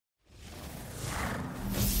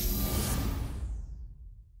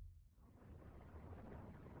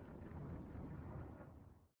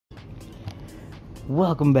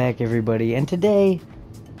Welcome back, everybody, and today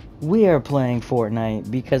we are playing Fortnite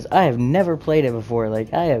because I have never played it before.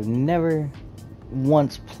 Like, I have never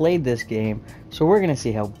once played this game, so we're gonna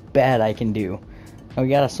see how bad I can do. And we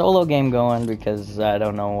got a solo game going because I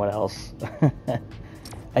don't know what else.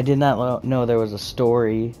 I did not know there was a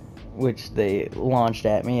story, which they launched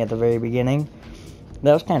at me at the very beginning.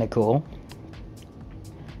 That was kind of cool.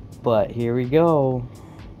 But here we go.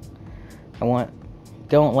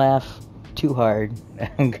 Don't laugh too hard.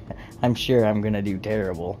 I'm sure I'm gonna do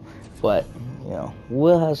terrible, but you know,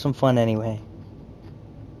 we'll have some fun anyway.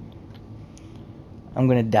 I'm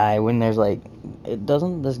gonna die when there's like,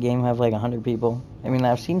 doesn't this game have like 100 people? I mean,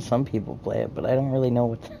 I've seen some people play it, but I don't really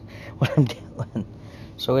know what I'm doing.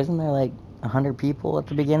 So isn't there like 100 people at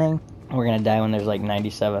the beginning? We're gonna die when there's like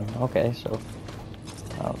 97. Okay,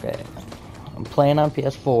 I'm playing on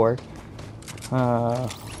PS4.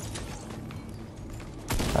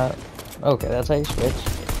 Okay, that's how you switch.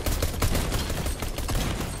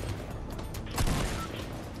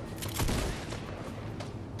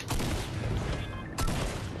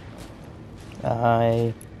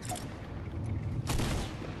 I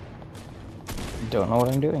don't know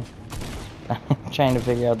what I'm doing. I'm trying to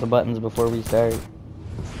figure out the buttons before we start.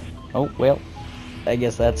 Oh, well, I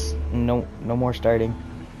guess that's no more starting.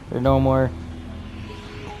 There's no more.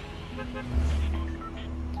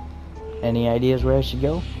 Any ideas where I should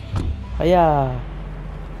go? Hiya!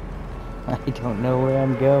 I don't know where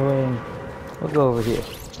I'm going. We'll go over here.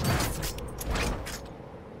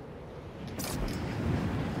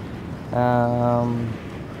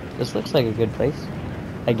 This looks like a good place.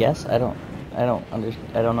 I guess. I don't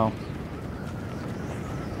know.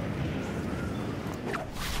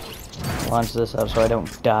 Launch this up so I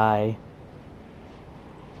don't die.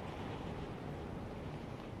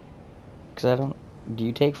 Do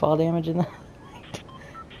you take fall damage in that?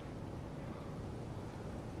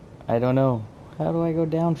 I don't know. How do I go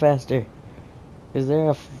down faster? Is there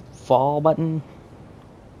a fall button?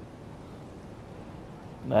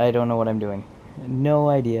 I don't know what I'm doing. No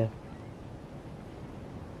idea.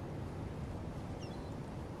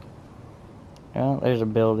 Well, there's a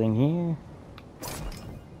building here.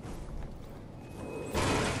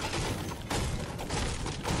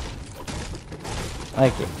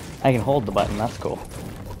 I can hold the button, that's cool.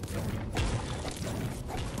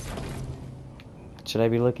 Should I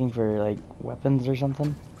be looking for, like, weapons or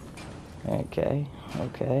something? Okay,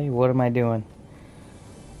 what am I doing?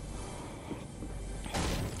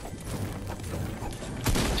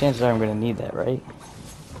 Chances are I'm gonna need that, right?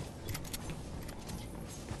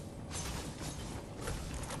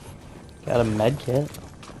 Got a med kit.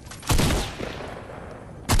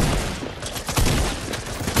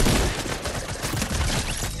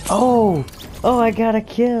 Oh, I got a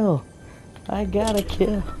kill.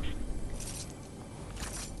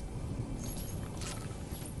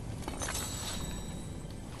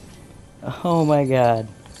 Oh my god.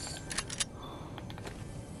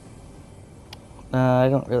 I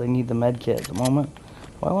don't really need the med kit at the moment.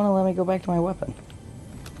 Why won't it let me go back to my weapon?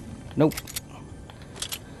 Nope.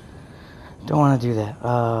 Don't want to do that.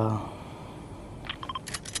 Oh,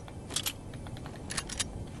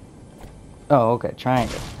 okay,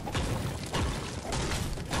 triangle.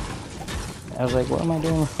 I was like, what am I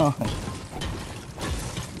doing wrong?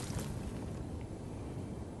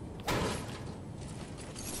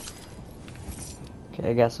 Okay,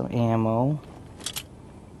 I got some ammo.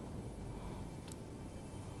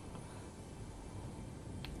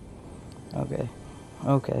 Okay.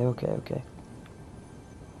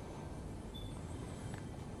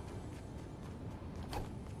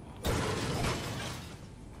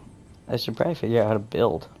 I should probably figure out how to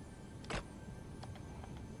build.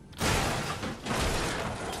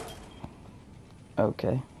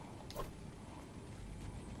 Okay.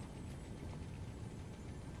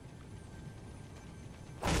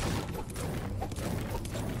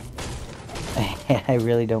 I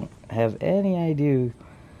really don't have any idea.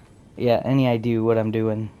 Yeah, any idea what I'm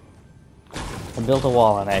doing. I built a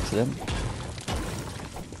wall on accident.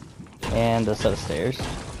 And a set of stairs.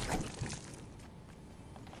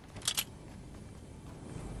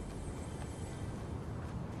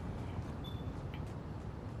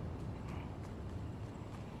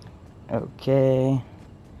 Okay.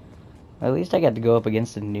 At least I got to go up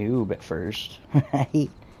against a noob at first, right?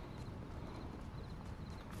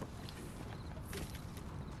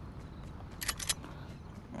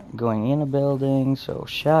 Going in a building, so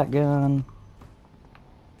shotgun.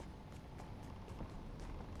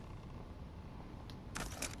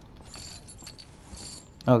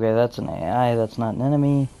 Okay, that's an AI, that's not an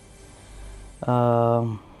enemy.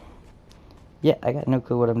 Yeah, I got no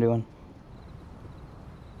clue what I'm doing.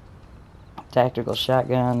 Tactical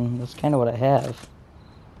shotgun. That's kind of what I have.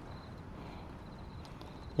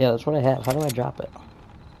 Yeah, that's what I have. How do I drop it?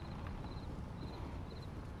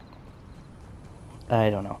 I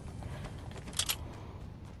don't know.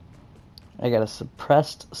 I got a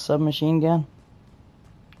suppressed submachine gun.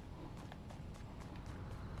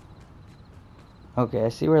 Okay, I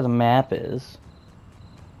see where the map is.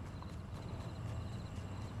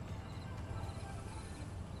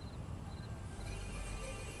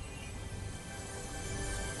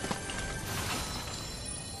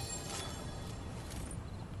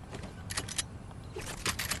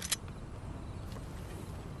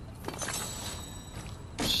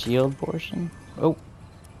 Shield portion. Oh.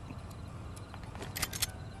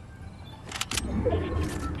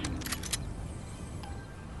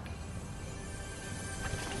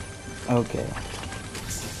 Okay.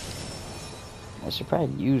 I should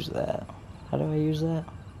probably use that. How do I use that?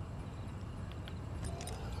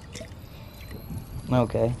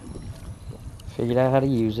 Okay. Figured out how to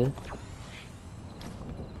use it.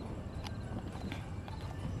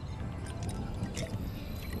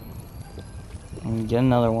 And get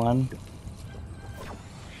another one.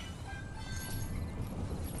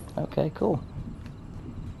 Okay, cool.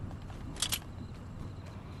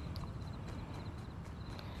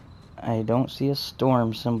 I don't see a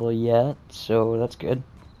storm symbol yet, so that's good.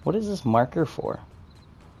 What is this marker for?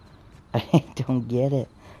 I don't get it.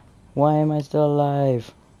 Why am I still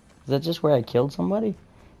alive? Is that just where I killed somebody?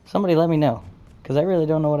 Somebody let me know, because I really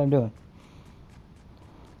don't know what I'm doing.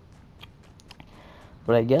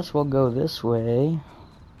 But I guess we'll go this way.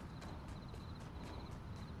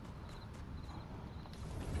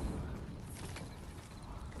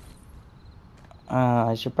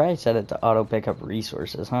 I should probably set it to auto pick up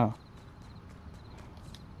resources, huh?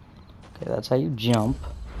 Okay, that's how you jump.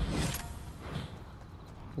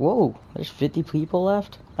 Whoa, there's 50 people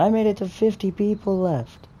left? I made it to 50 people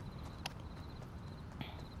left.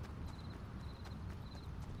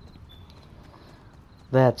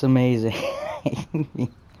 That's amazing.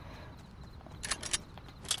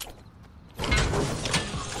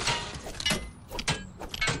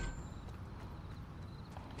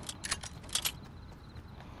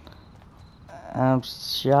 I'm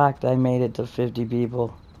shocked I made it to 50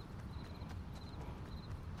 people.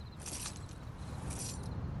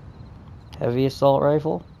 Heavy assault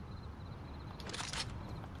rifle?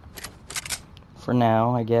 For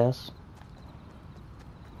now, I guess.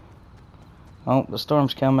 Oh, the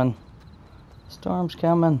storm's coming. Storm's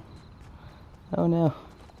coming. Oh no.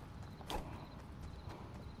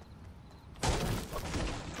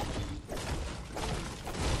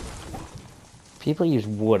 People use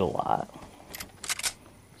wood a lot.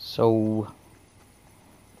 So,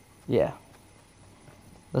 yeah.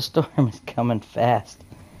 The storm is coming fast.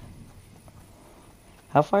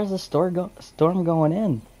 How far is the storm going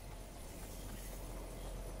in?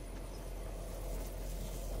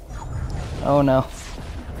 Oh no.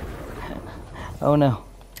 Oh no.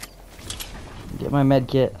 Get my med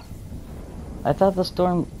kit. I thought the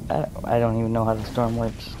storm... I don't even know how the storm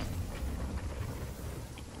works.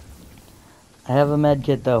 I have a med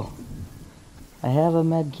kit though. I have a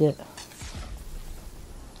med kit.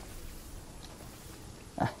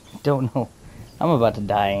 I don't know. I'm about to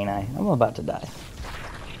die, ain't I? I'm about to die.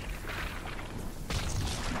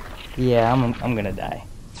 Yeah, I'm gonna die.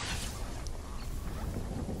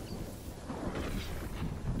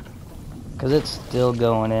 Cause it's still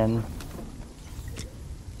going in.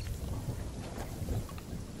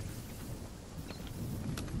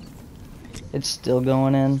 It's still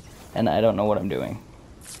going in, and I don't know what I'm doing.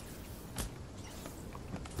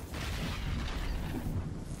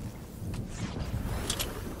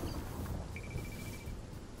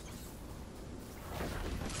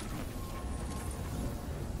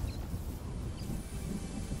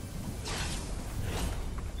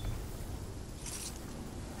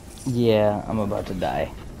 Yeah, I'm about to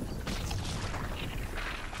die.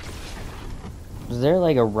 Is there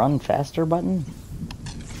like a run faster button?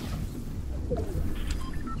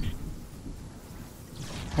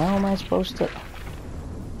 How am I supposed to...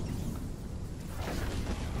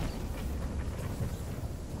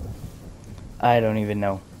 I don't even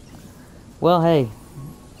know. Well, hey,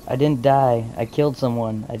 I didn't die. I killed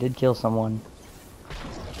someone. I did kill someone.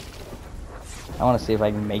 I want to see if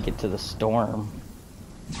I can make it to the storm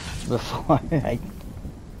before I...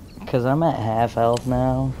 Because I'm at half health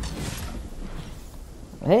now.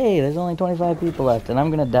 Hey, there's only 25 people left, and I'm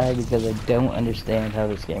going to die because I don't understand how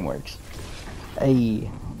this game works. Hey,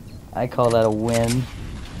 I call that a win.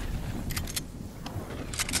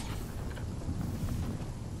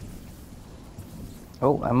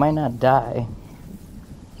 Oh, I might not die.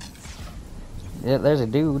 Yeah, there's a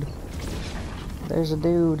dude. There's a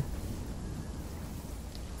dude.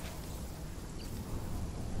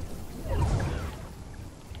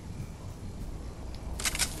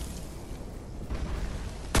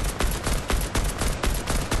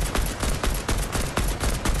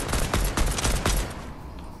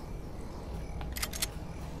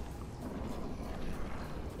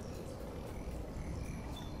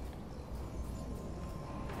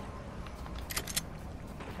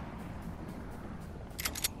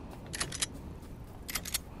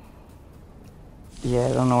 Yeah,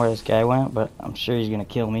 I don't know where this guy went, but I'm sure he's gonna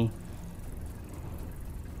kill me.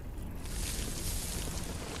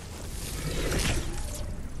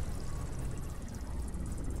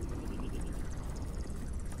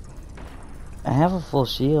 I have a full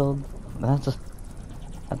shield. That's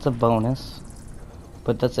a bonus.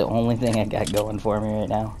 But that's the only thing I got going for me right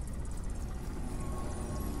now.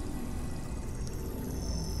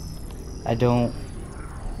 I don't...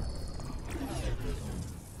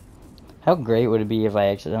 How great would it be if I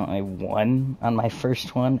accidentally won on my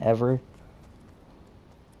first one ever?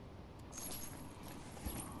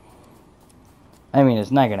 I mean,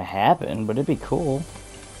 it's not gonna happen, but it'd be cool.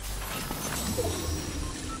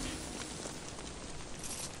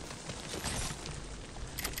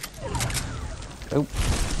 Oh.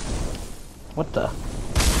 What the?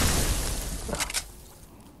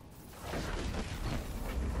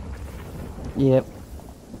 Yep.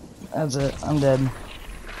 That's it. I'm dead.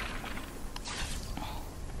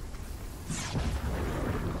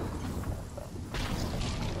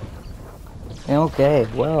 Okay,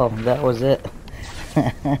 well, that was it.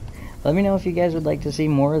 Let me know if you guys would like to see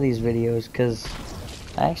more of these videos, because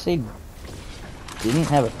I actually didn't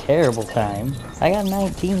have a terrible time. I got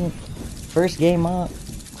 19. First game up.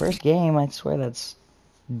 First game, I swear that's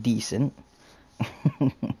decent.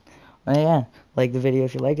 Well, yeah, like the video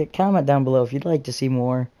if you liked it. Comment down below if you'd like to see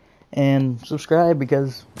more. And subscribe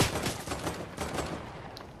because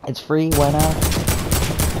it's free, why not?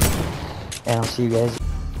 And I'll see you guys.